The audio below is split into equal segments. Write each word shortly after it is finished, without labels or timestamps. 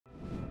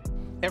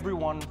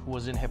everyone who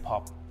was in hip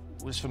hop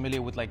was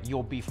familiar with like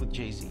your beef with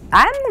Jay Z.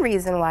 I'm the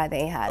reason why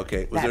they had.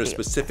 Okay, was there a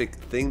specific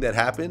thing that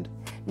happened?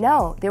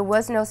 No, there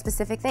was no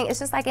specific thing. It's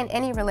just like in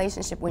any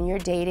relationship, when you're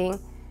dating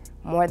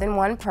more than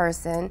one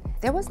person,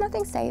 there was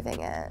nothing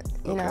saving it.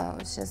 You know,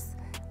 it's just,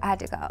 I had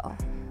to go.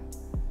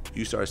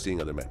 You started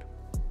seeing other men?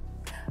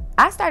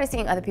 I started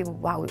seeing other people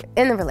while we were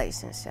in the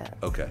relationship.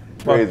 Okay.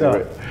 Crazy.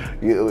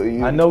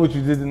 I know what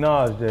you did to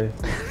Nas, Jay.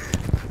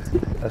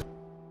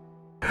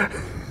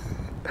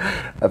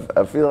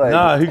 I feel like...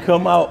 Nah, he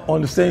come out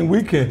on the same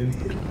weekend.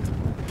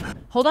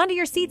 Hold on to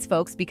your seats,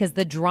 folks, because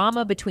the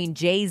drama between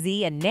Jay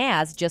Z and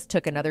Nas just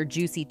took another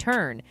juicy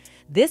turn.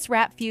 This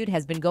rap feud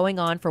has been going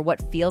on for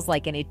what feels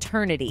like an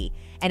eternity,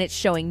 and it's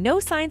showing no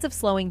signs of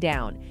slowing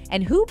down.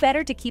 And who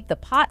better to keep the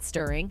pot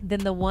stirring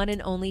than the one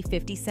and only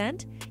 50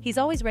 Cent? He's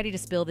always ready to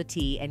spill the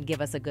tea and give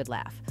us a good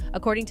laugh.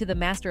 According to the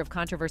master of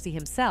controversy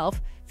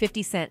himself,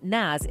 50 Cent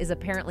Nas is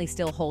apparently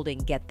still holding,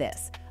 get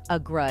this, a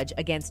grudge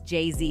against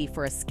Jay Z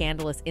for a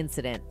scandalous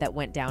incident that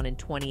went down in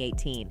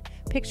 2018.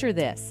 Picture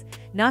this.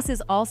 Nas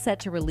is all set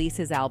to release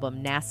his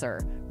album Nasser,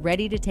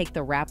 ready to take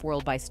the rap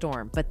world by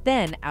storm. But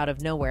then, out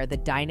of nowhere, the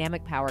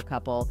dynamic power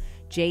couple,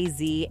 Jay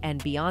Z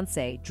and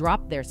Beyoncé,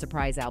 dropped their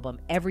surprise album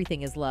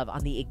Everything Is Love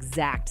on the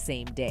exact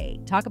same day.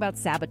 Talk about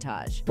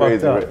sabotage.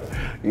 Crazy.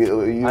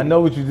 I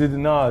know what you did to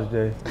Nas,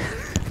 Jay.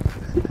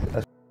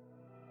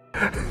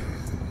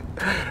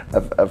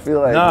 I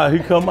feel like... Nah, he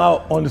come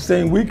out on the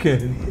same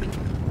weekend.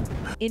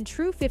 In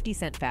true 50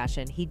 Cent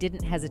fashion, he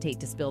didn't hesitate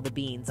to spill the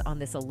beans on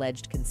this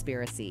alleged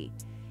conspiracy.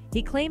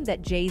 He claimed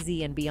that Jay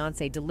Z and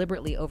Beyoncé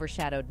deliberately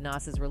overshadowed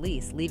Nas's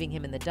release, leaving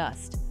him in the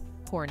dust.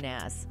 Poor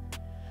Nas.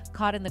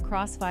 Caught in the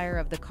crossfire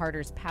of the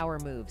Carters' power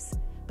moves.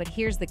 But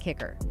here's the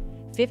kicker.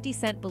 50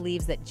 Cent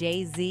believes that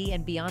Jay Z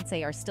and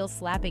Beyoncé are still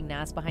slapping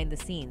Nas behind the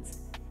scenes,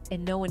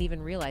 and no one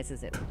even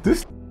realizes it.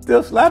 This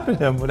still slapping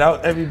him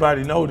without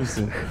everybody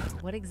noticing.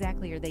 What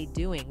exactly are they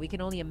doing? We can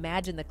only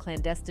imagine the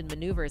clandestine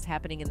maneuvers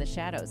happening in the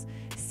shadows.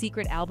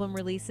 Secret album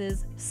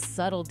releases,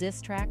 subtle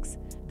diss tracks.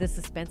 The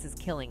suspense is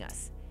killing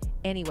us.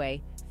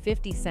 Anyway,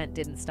 50 Cent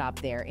didn't stop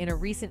there. In a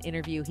recent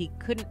interview, he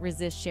couldn't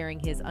resist sharing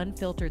his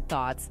unfiltered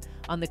thoughts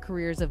on the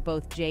careers of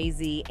both Jay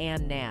Z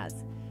and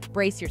Nas.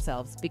 Brace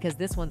yourselves, because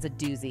this one's a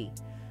doozy.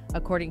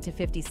 According to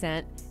 50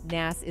 Cent,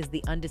 Nas is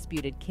the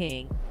undisputed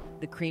king,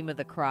 the cream of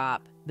the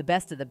crop, the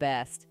best of the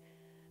best.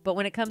 But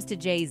when it comes to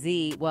Jay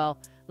Z, well,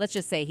 let's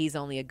just say he's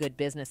only a good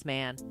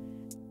businessman.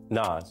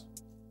 Nas,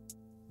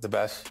 the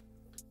best.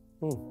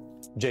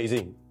 Jay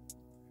Z,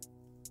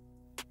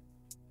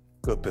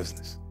 good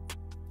business.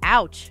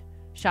 Ouch!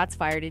 Shots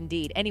fired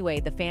indeed. Anyway,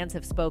 the fans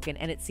have spoken,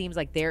 and it seems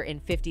like they're in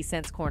 50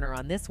 Cent's corner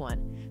on this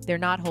one. They're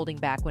not holding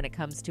back when it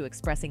comes to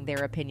expressing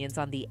their opinions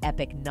on the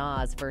epic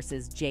Nas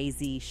versus Jay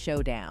Z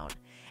showdown.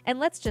 And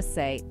let's just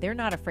say, they're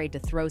not afraid to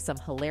throw some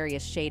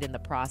hilarious shade in the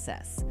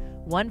process.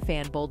 One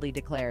fan boldly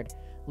declared,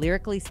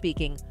 "Lyrically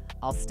speaking,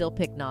 I'll still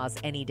pick Nas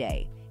any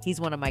day.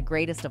 He's one of my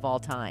greatest of all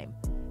time."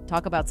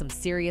 Talk about some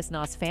serious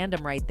Nas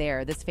fandom right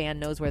there. This fan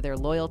knows where their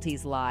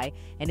loyalties lie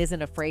and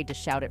isn't afraid to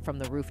shout it from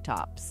the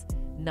rooftops.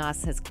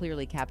 Nas has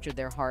clearly captured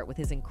their heart with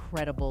his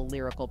incredible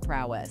lyrical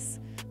prowess.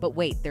 But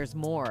wait, there's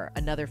more.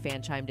 Another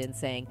fan chimed in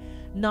saying,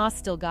 "Nas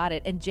still got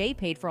it, and Jay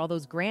paid for all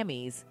those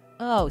Grammys."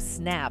 Oh,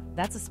 snap.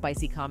 That's a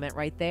spicy comment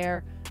right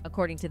there.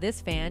 According to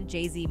this fan,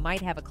 Jay-Z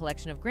might have a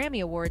collection of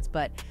Grammy Awards,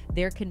 but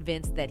they're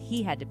convinced that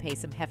he had to pay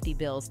some hefty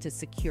bills to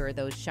secure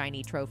those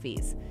shiny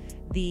trophies.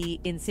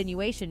 The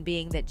insinuation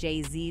being that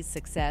Jay-Z's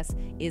success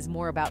is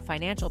more about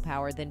financial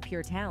power than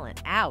pure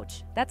talent.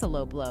 Ouch, that's a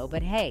low blow,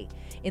 but hey,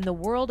 in the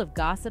world of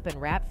gossip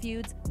and rap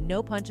feuds,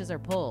 no punches are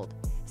pulled.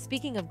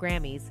 Speaking of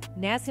Grammys,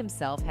 Nas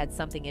himself had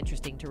something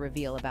interesting to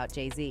reveal about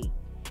Jay-Z.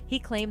 He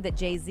claimed that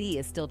Jay-Z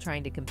is still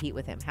trying to compete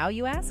with him. How,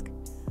 you ask?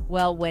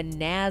 Well, when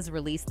Nas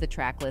released the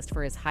track list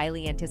for his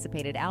highly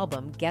anticipated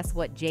album, guess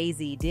what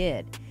Jay-Z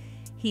did?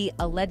 He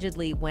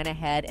allegedly went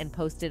ahead and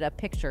posted a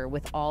picture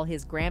with all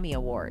his Grammy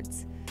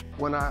Awards.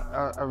 When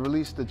I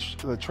released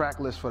the track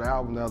list for the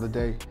album the other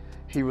day,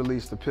 he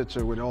released a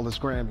picture with all his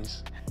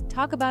Grammys.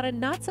 Talk about a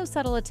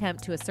not-so-subtle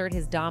attempt to assert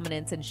his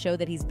dominance and show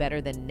that he's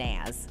better than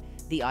Nas.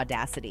 The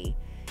audacity.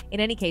 In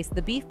any case,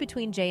 the beef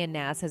between Jay and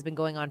Nas has been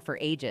going on for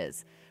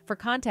ages. For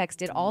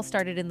context, it all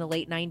started in the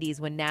late 90s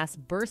when Nas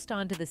burst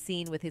onto the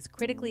scene with his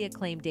critically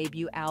acclaimed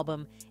debut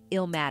album,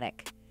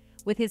 Illmatic.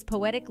 With his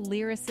poetic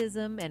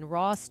lyricism and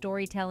raw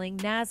storytelling,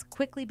 Nas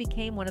quickly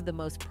became one of the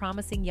most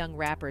promising young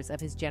rappers of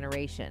his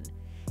generation.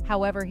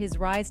 However, his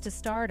rise to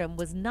stardom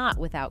was not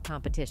without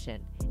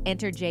competition.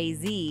 Enter Jay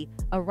Z,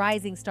 a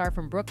rising star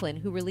from Brooklyn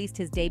who released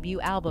his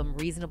debut album,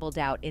 Reasonable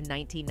Doubt, in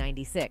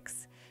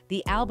 1996.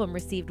 The album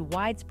received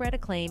widespread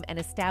acclaim and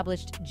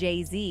established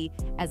Jay Z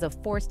as a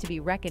force to be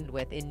reckoned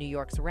with in New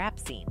York's rap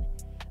scene.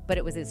 But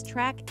it was his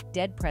track,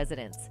 Dead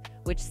Presidents,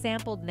 which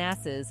sampled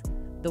Nas's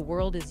The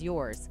World Is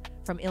Yours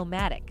from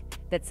Illmatic,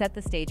 that set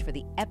the stage for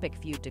the epic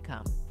feud to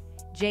come.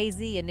 Jay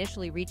Z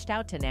initially reached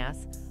out to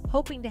Nas,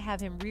 hoping to have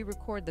him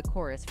re-record the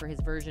chorus for his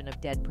version of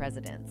Dead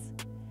Presidents.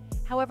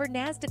 However,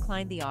 Nas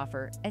declined the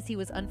offer as he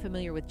was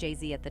unfamiliar with Jay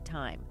Z at the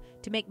time.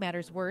 To make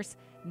matters worse,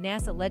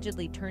 Nas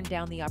allegedly turned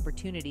down the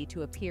opportunity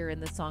to appear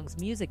in the song's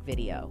music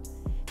video.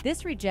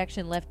 This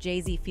rejection left Jay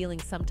Z feeling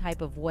some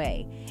type of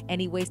way, and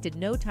he wasted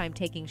no time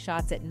taking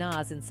shots at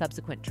Nas in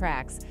subsequent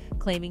tracks,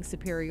 claiming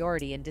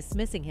superiority and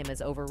dismissing him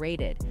as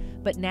overrated.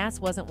 But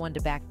Nas wasn't one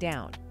to back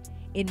down.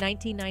 In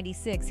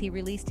 1996, he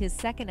released his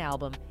second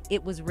album,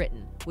 It Was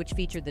Written, which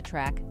featured the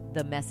track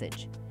The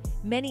Message.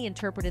 Many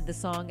interpreted the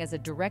song as a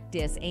direct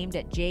diss aimed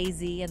at Jay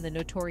Z and the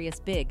Notorious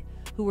Big,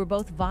 who were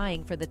both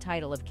vying for the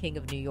title of King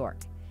of New York.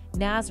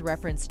 Nas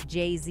referenced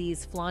Jay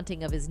Z's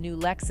flaunting of his new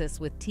Lexus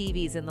with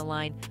TVs in the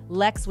line,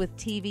 "Lex with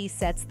TV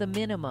sets the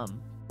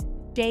minimum."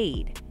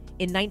 Shade.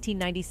 In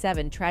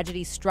 1997,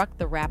 tragedy struck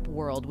the rap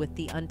world with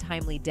the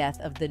untimely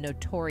death of the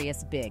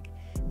Notorious Big.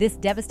 This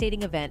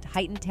devastating event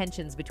heightened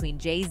tensions between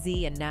Jay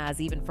Z and Nas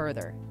even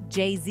further.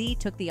 Jay Z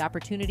took the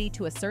opportunity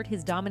to assert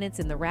his dominance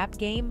in the rap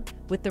game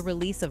with the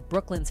release of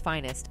Brooklyn's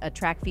Finest, a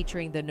track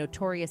featuring the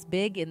Notorious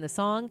Big. In the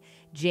song,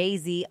 Jay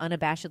Z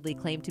unabashedly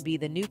claimed to be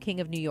the new king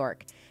of New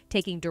York,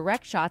 taking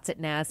direct shots at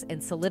Nas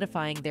and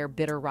solidifying their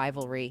bitter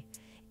rivalry.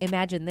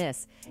 Imagine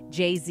this,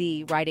 Jay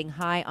Z, riding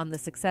high on the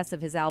success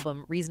of his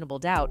album Reasonable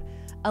Doubt,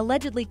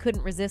 allegedly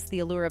couldn't resist the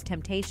allure of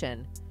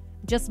temptation.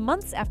 Just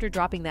months after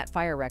dropping that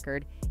Fire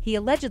record, he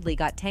allegedly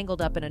got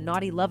tangled up in a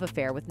naughty love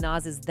affair with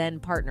Nas's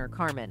then-partner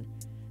Carmen.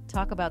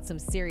 Talk about some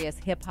serious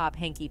hip-hop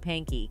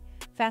hanky-panky.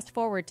 Fast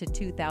forward to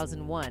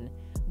 2001,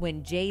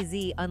 when Jay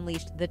Z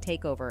unleashed The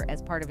Takeover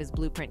as part of his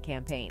Blueprint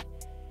campaign.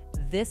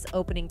 This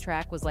opening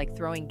track was like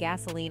throwing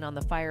gasoline on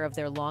the fire of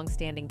their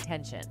long-standing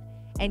tension.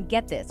 And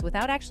get this,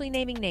 without actually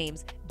naming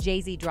names,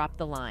 Jay Z dropped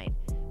the line.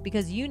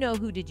 Because you know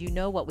who did you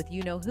know what with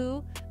you know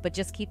who, but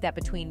just keep that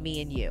between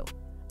me and you.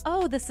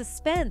 Oh, the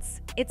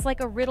suspense! It's like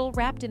a riddle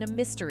wrapped in a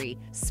mystery,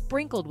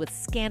 sprinkled with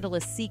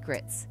scandalous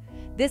secrets.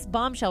 This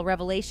bombshell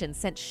revelation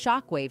sent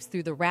shockwaves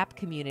through the rap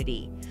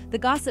community. The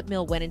gossip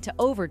mill went into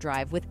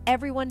overdrive, with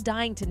everyone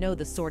dying to know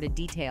the sordid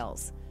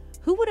details.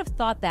 Who would have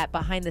thought that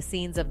behind the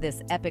scenes of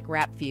this epic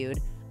rap feud,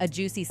 a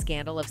juicy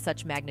scandal of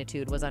such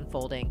magnitude was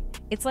unfolding?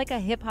 It's like a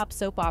hip-hop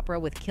soap opera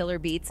with killer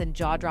beats and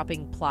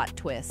jaw-dropping plot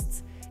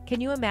twists.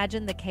 Can you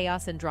imagine the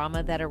chaos and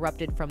drama that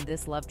erupted from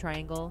this love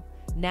triangle?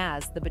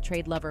 Nas, the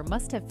betrayed lover,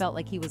 must have felt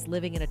like he was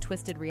living in a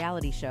twisted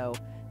reality show.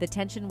 The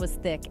tension was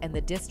thick and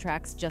the diss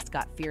tracks just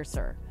got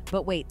fiercer.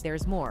 But wait,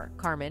 there's more.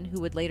 Carmen,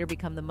 who would later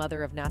become the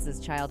mother of Nas's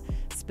child,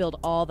 spilled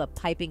all the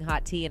piping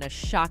hot tea in a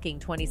shocking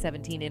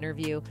 2017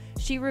 interview.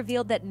 She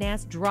revealed that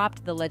Nas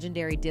dropped the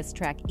legendary diss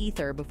track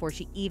Ether before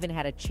she even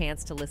had a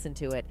chance to listen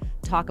to it.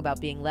 Talk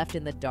about being left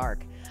in the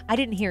dark. I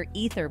didn't hear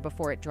Ether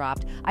before it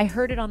dropped. I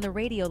heard it on the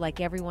radio like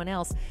everyone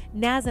else.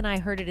 Nas and I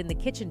heard it in the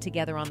kitchen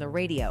together on the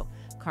radio,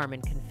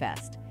 Carmen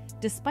confessed.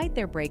 Despite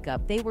their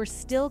breakup, they were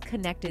still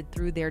connected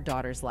through their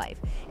daughter's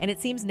life. And it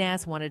seems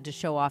Nas wanted to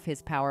show off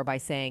his power by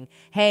saying,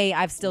 "Hey,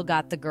 I've still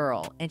got the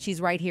girl, and she's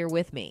right here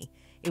with me."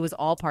 It was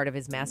all part of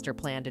his master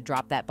plan to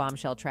drop that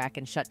bombshell track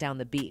and shut down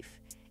the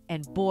beef.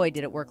 And boy,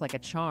 did it work like a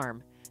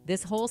charm.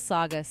 This whole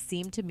saga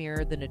seemed to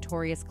mirror the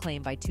notorious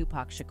claim by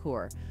Tupac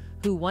Shakur,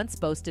 who once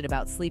boasted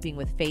about sleeping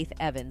with Faith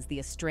Evans, the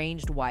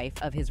estranged wife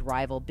of his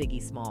rival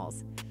Biggie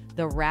Smalls.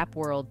 The rap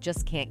world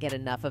just can't get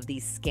enough of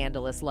these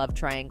scandalous love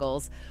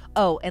triangles.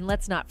 Oh, and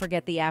let's not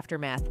forget the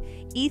aftermath.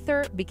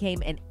 Ether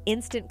became an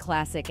instant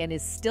classic and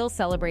is still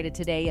celebrated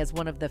today as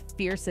one of the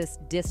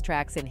fiercest diss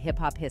tracks in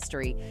hip-hop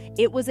history.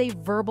 It was a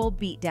verbal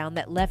beatdown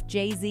that left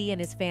Jay Z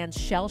and his fans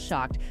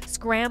shell-shocked,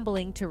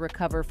 scrambling to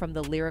recover from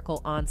the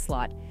lyrical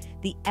onslaught.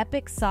 The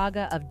epic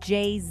saga of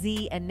Jay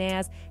Z and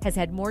Nas has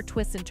had more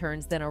twists and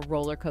turns than a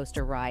roller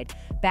coaster ride.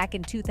 Back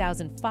in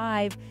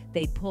 2005,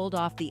 they pulled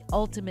off the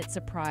ultimate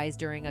surprise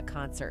during a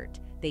concert.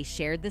 They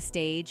shared the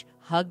stage,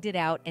 hugged it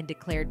out, and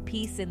declared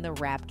peace in the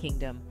rap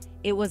kingdom.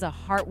 It was a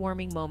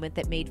heartwarming moment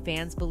that made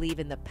fans believe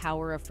in the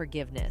power of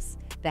forgiveness.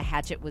 The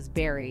hatchet was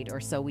buried, or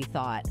so we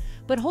thought.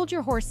 But hold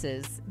your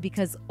horses,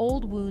 because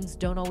old wounds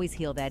don't always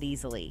heal that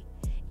easily.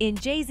 In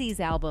Jay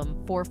Z's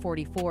album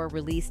 444,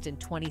 released in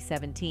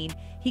 2017,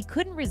 he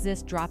couldn't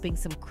resist dropping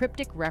some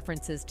cryptic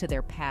references to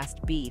their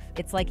past beef.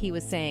 It's like he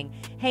was saying,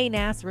 "Hey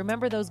Nas,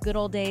 remember those good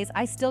old days?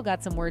 I still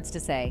got some words to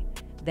say."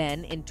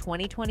 Then, in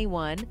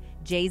 2021,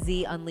 Jay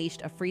Z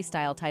unleashed a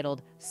freestyle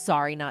titled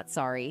Sorry Not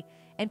Sorry,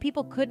 and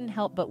people couldn't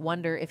help but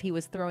wonder if he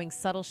was throwing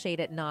subtle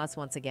shade at Nas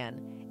once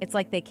again. It's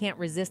like they can't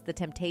resist the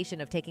temptation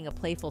of taking a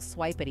playful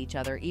swipe at each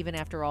other even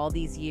after all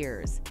these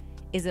years.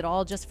 Is it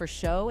all just for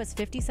show, as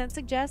 50 Cent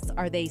suggests?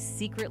 Are they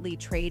secretly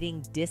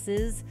trading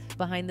disses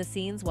behind the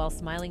scenes while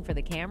smiling for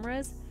the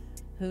cameras?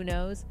 Who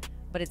knows?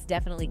 But it's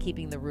definitely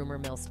keeping the rumor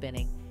mill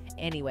spinning.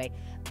 Anyway,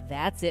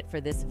 that's it for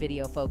this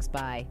video, folks.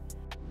 Bye.